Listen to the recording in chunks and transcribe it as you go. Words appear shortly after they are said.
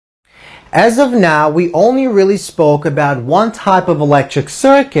As of now, we only really spoke about one type of electric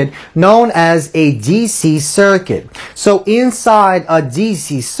circuit known as a DC circuit. So inside a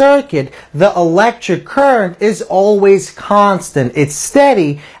DC circuit, the electric current is always constant. It's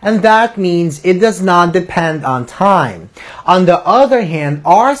steady, and that means it does not depend on time. On the other hand,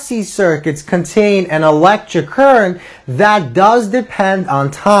 RC circuits contain an electric current that does depend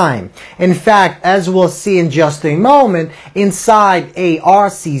on time. In fact, as we'll see in just a moment, inside a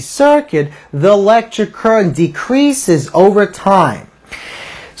RC circuit, the electric current decreases over time.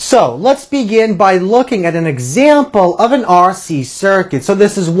 So let's begin by looking at an example of an RC circuit. So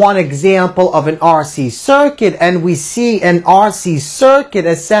this is one example of an RC circuit, and we see an RC circuit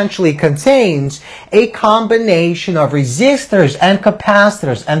essentially contains a combination of resistors and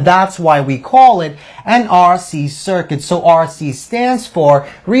capacitors, and that's why we call it an RC circuit. So RC stands for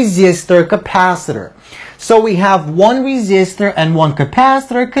resistor-capacitor. So we have one resistor and one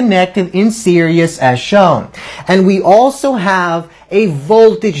capacitor connected in series as shown. And we also have a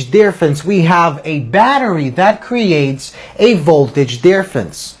voltage difference. We have a battery that creates a voltage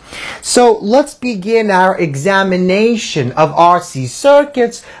difference. So let's begin our examination of RC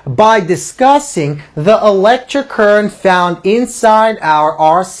circuits by discussing the electric current found inside our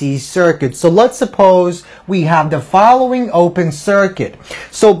RC circuit. So let's suppose we have the following open circuit.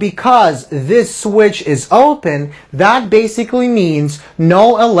 So because this switch is open, that basically means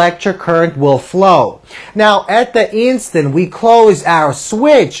no electric current will flow. Now at the instant we close our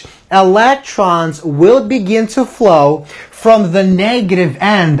switch, electrons will begin to flow from the negative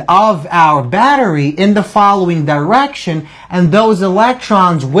end of our battery in the following direction, and those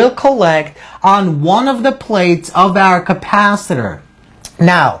electrons will collect on one of the plates of our capacitor.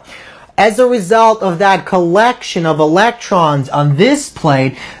 Now, as a result of that collection of electrons on this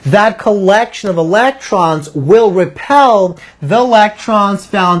plate, that collection of electrons will repel the electrons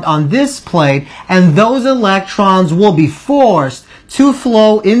found on this plate, and those electrons will be forced to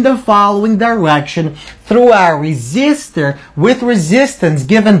flow in the following direction through our resistor with resistance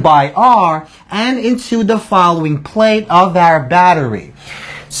given by R and into the following plate of our battery.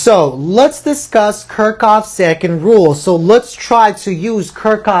 So let's discuss Kirchhoff's second rule. So let's try to use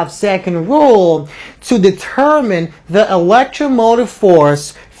Kirchhoff's second rule to determine the electromotive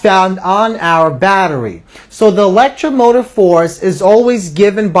force found on our battery. So the electromotive force is always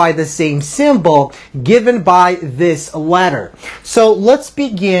given by the same symbol, given by this letter. So let's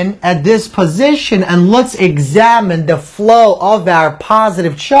begin at this position and let's examine the flow of our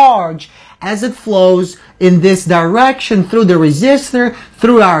positive charge as it flows in this direction through the resistor,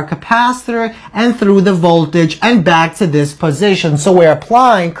 through our capacitor, and through the voltage, and back to this position. So we're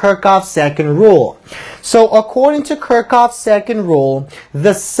applying Kirchhoff's second rule. So according to Kirchhoff's second rule,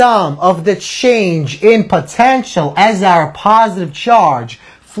 the sum of the change in potential as our positive charge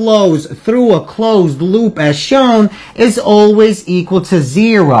flows through a closed loop as shown is always equal to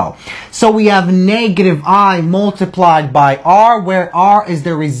 0. So we have negative I multiplied by R, where R is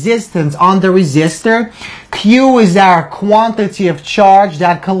the resistance on the resistor. Q is our quantity of charge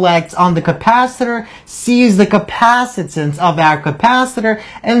that collects on the capacitor. C is the capacitance of our capacitor.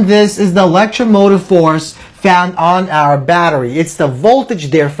 And this is the electromotive force found on our battery. It's the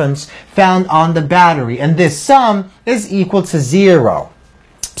voltage difference found on the battery. And this sum is equal to 0.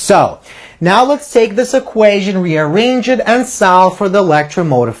 So, now let's take this equation, rearrange it, and solve for the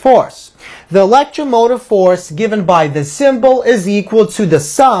electromotive force. The electromotive force given by the symbol is equal to the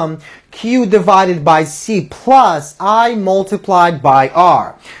sum Q divided by C plus I multiplied by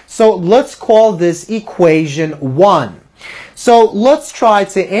R. So let's call this equation 1. So let's try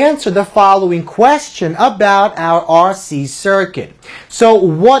to answer the following question about our RC circuit. So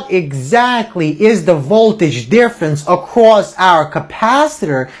what exactly is the voltage difference across our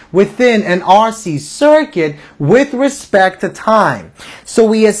capacitor within an RC circuit with respect to time? So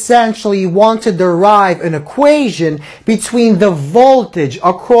we essentially want to derive an equation between the voltage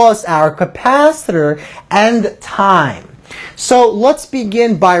across our capacitor and time. So let's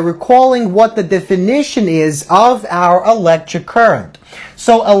begin by recalling what the definition is of our electric current.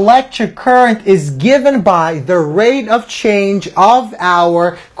 So electric current is given by the rate of change of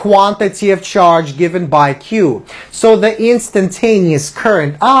our quantity of charge given by Q. So the instantaneous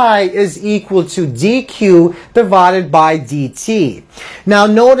current I is equal to dQ divided by dt. Now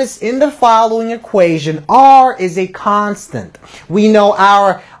notice in the following equation, R is a constant. We know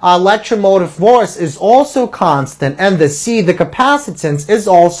our electromotive force is also constant, and the C, the capacitance, is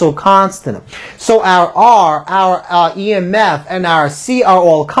also constant. So our R, our EMF, and our C are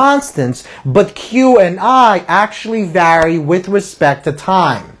all constants, but Q and I actually vary with respect to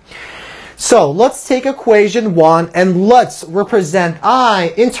time. So let's take equation 1 and let's represent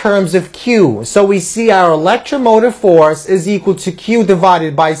I in terms of Q. So we see our electromotive force is equal to Q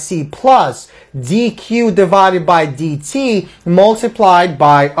divided by C plus dQ divided by dt multiplied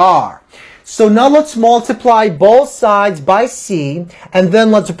by R. So now let's multiply both sides by C, and then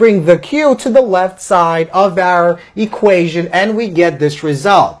let's bring the Q to the left side of our equation, and we get this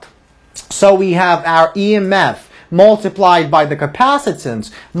result. So we have our EMF multiplied by the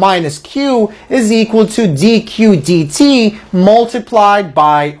capacitance minus Q is equal to dQ dt multiplied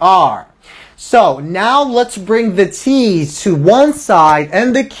by R. So now let's bring the T's to one side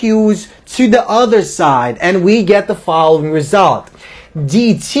and the Q's to the other side, and we get the following result.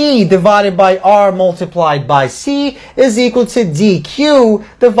 dt divided by R multiplied by C is equal to dQ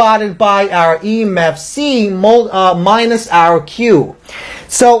divided by our EMF C minus our Q.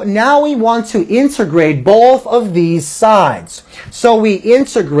 So now we want to integrate both of these sides. So we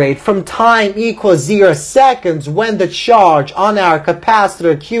integrate from time equals 0 seconds when the charge on our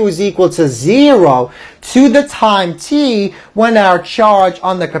capacitor Q is equal to 0 to the time t when our charge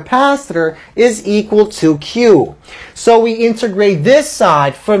on the capacitor is equal to Q. So we integrate this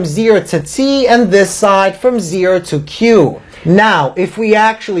side from 0 to t and this side from 0 to Q. Now, if we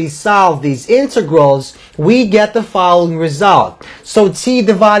actually solve these integrals, we get the following result. So t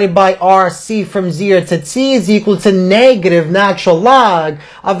divided by RC from 0 to t is equal to negative natural log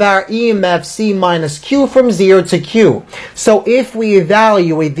of our EMF C minus Q from 0 to Q. So if we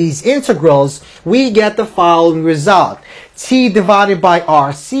evaluate these integrals, we get the following result. T divided by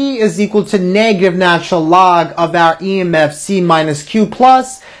RC is equal to negative natural log of our EMF C minus Q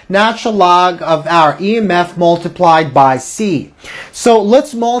plus natural log of our EMF multiplied by C. So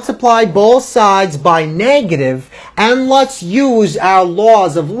let's multiply both sides by negative, and let's use our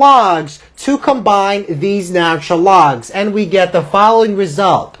laws of logs to combine these natural logs, and we get the following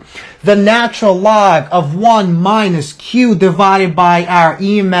result. The natural log of 1 minus Q divided by our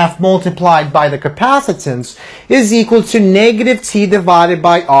EMF multiplied by the capacitance is equal to negative T divided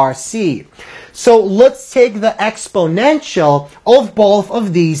by RC. So let's take the exponential of both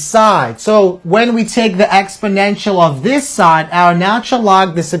of these sides. So when we take the exponential of this side, our natural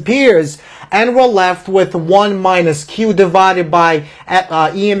log disappears, and we're left with 1 minus Q divided by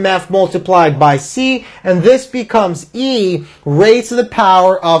EMF multiplied by C, and this becomes E raised to the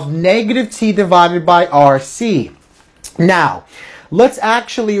power of negative T divided by RC. Now, let's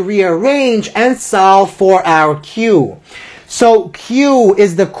actually rearrange and solve for our Q. So Q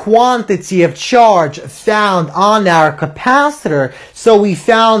is the quantity of charge found on our capacitor. So we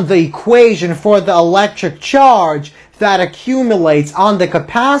found the equation for the electric charge that accumulates on the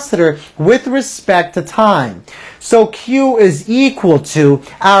capacitor with respect to time. So Q is equal to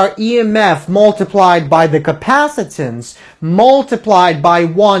our EMF multiplied by the capacitance multiplied by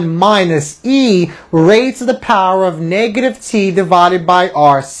 1 minus E raised to the power of negative T divided by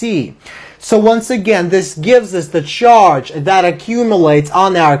RC. So once again, this gives us the charge that accumulates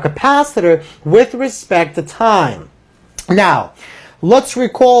on our capacitor with respect to time. Now, let's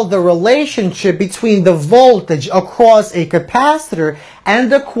recall the relationship between the voltage across a capacitor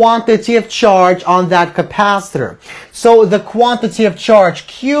and the quantity of charge on that capacitor. So the quantity of charge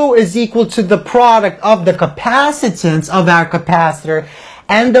Q is equal to the product of the capacitance of our capacitor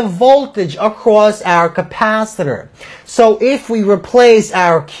and the voltage across our capacitor. So if we replace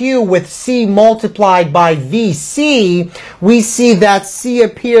our Q with C multiplied by VC, we see that C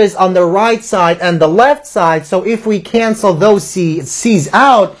appears on the right side and the left side. So if we cancel those C's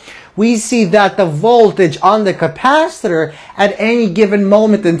out, we see that the voltage on the capacitor at any given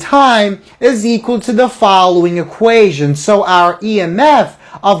moment in time is equal to the following equation. So our EMF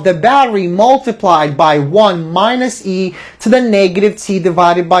of the battery multiplied by 1 minus E to the negative T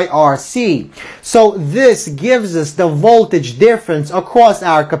divided by RC. So this gives us the voltage difference across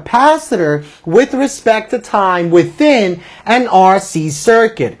our capacitor with respect to time within an RC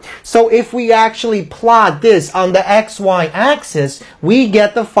circuit. So if we actually plot this on the XY axis, we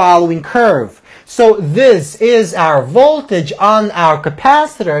get the following curve. So this is our voltage on our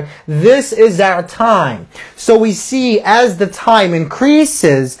capacitor. This is our time. So we see as the time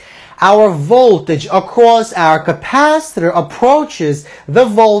increases, our voltage across our capacitor approaches the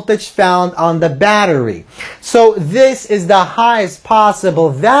voltage found on the battery. So this is the highest possible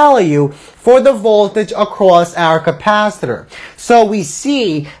value for the voltage across our capacitor. So we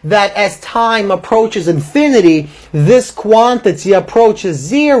see that as time approaches infinity, this quantity approaches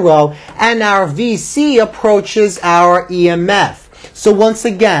 0 and our VC approaches our EMF. So once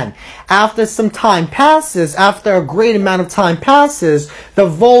again, after some time passes, after a great amount of time passes, the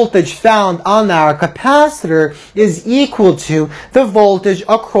voltage found on our capacitor is equal to the voltage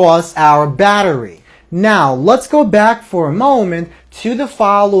across our battery. Now, let's go back for a moment to the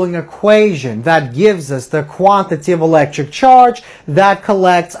following equation that gives us the quantity of electric charge that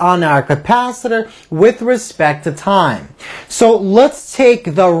collects on our capacitor with respect to time. So let's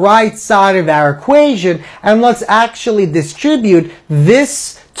take the right side of our equation and let's actually distribute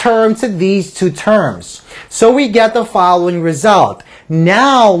this term to these two terms. So we get the following result.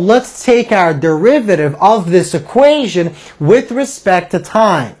 Now let's take our derivative of this equation with respect to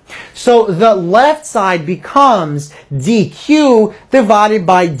time. So the left side becomes dq divided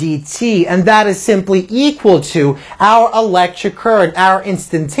by dt, and that is simply equal to our electric current, our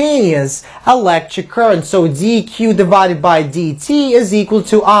instantaneous electric current. So dq divided by dt is equal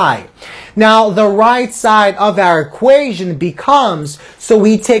to I. Now the right side of our equation becomes, so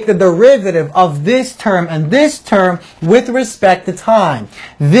we take the derivative of this term and this term with respect to time.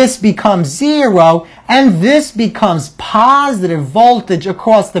 This becomes 0 and this becomes positive voltage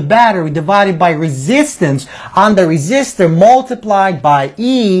across the battery divided by resistance on the resistor multiplied by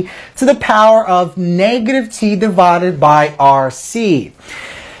E to the power of negative T divided by RC.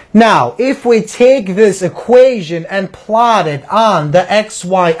 Now, if we take this equation and plot it on the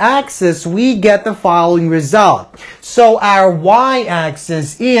XY axis, we get the following result. So our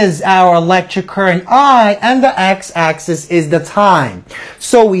Y-axis is our electric current I, and the X-axis is the time.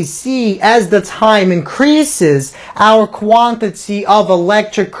 So we see as the time increases, our quantity of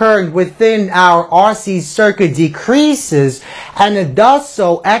electric current within our RC circuit decreases, and it does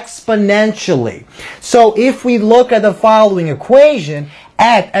so exponentially. So if we look at the following equation,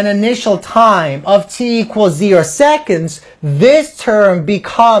 at an initial time of t equals 0 seconds, this term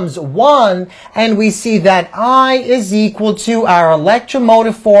becomes 1, and we see that I is equal to our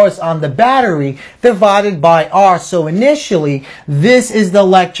electromotive force on the battery divided by R. So initially, this is the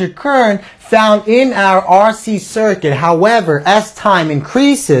electric current found in our RC circuit. However, as time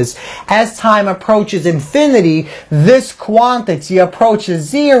increases, as time approaches infinity, this quantity approaches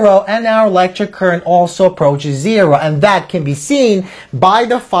 0 and our electric current also approaches 0. And that can be seen by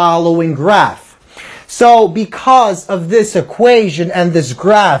the following graph. So because of this equation and this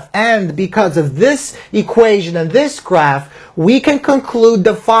graph, and because of this equation and this graph, we can conclude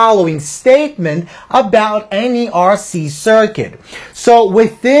the following statement about any RC circuit. So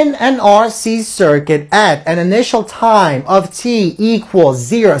within an RC circuit at an initial time of t equals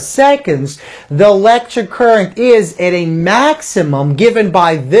 0 seconds, the electric current is at a maximum given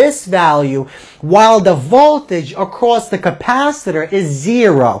by this value, while the voltage across the capacitor is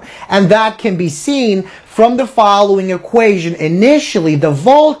 0. And that can be seen from the following equation. Initially, the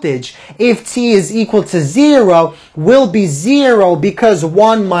voltage, if t is equal to 0, will be 0 because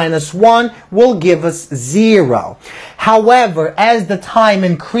 1 minus 1 will give us 0. However, as the time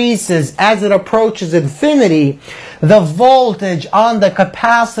increases, as it approaches infinity, the voltage on the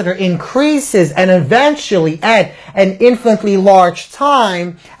capacitor increases, and eventually at an infinitely large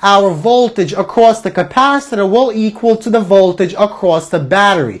time, our voltage across the capacitor will equal to the voltage across the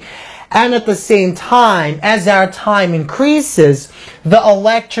battery. And at the same time, as our time increases, the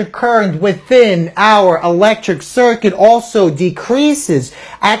electric current within our electric circuit also decreases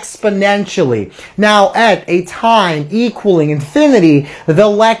exponentially. Now, at a time equaling infinity, the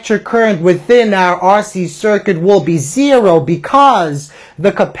electric current within our RC circuit will be 0 because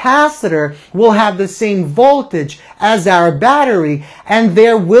the capacitor will have the same voltage as our battery, and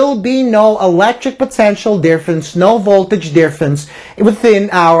there will be no electric potential difference, no voltage difference within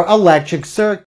our electric circuit.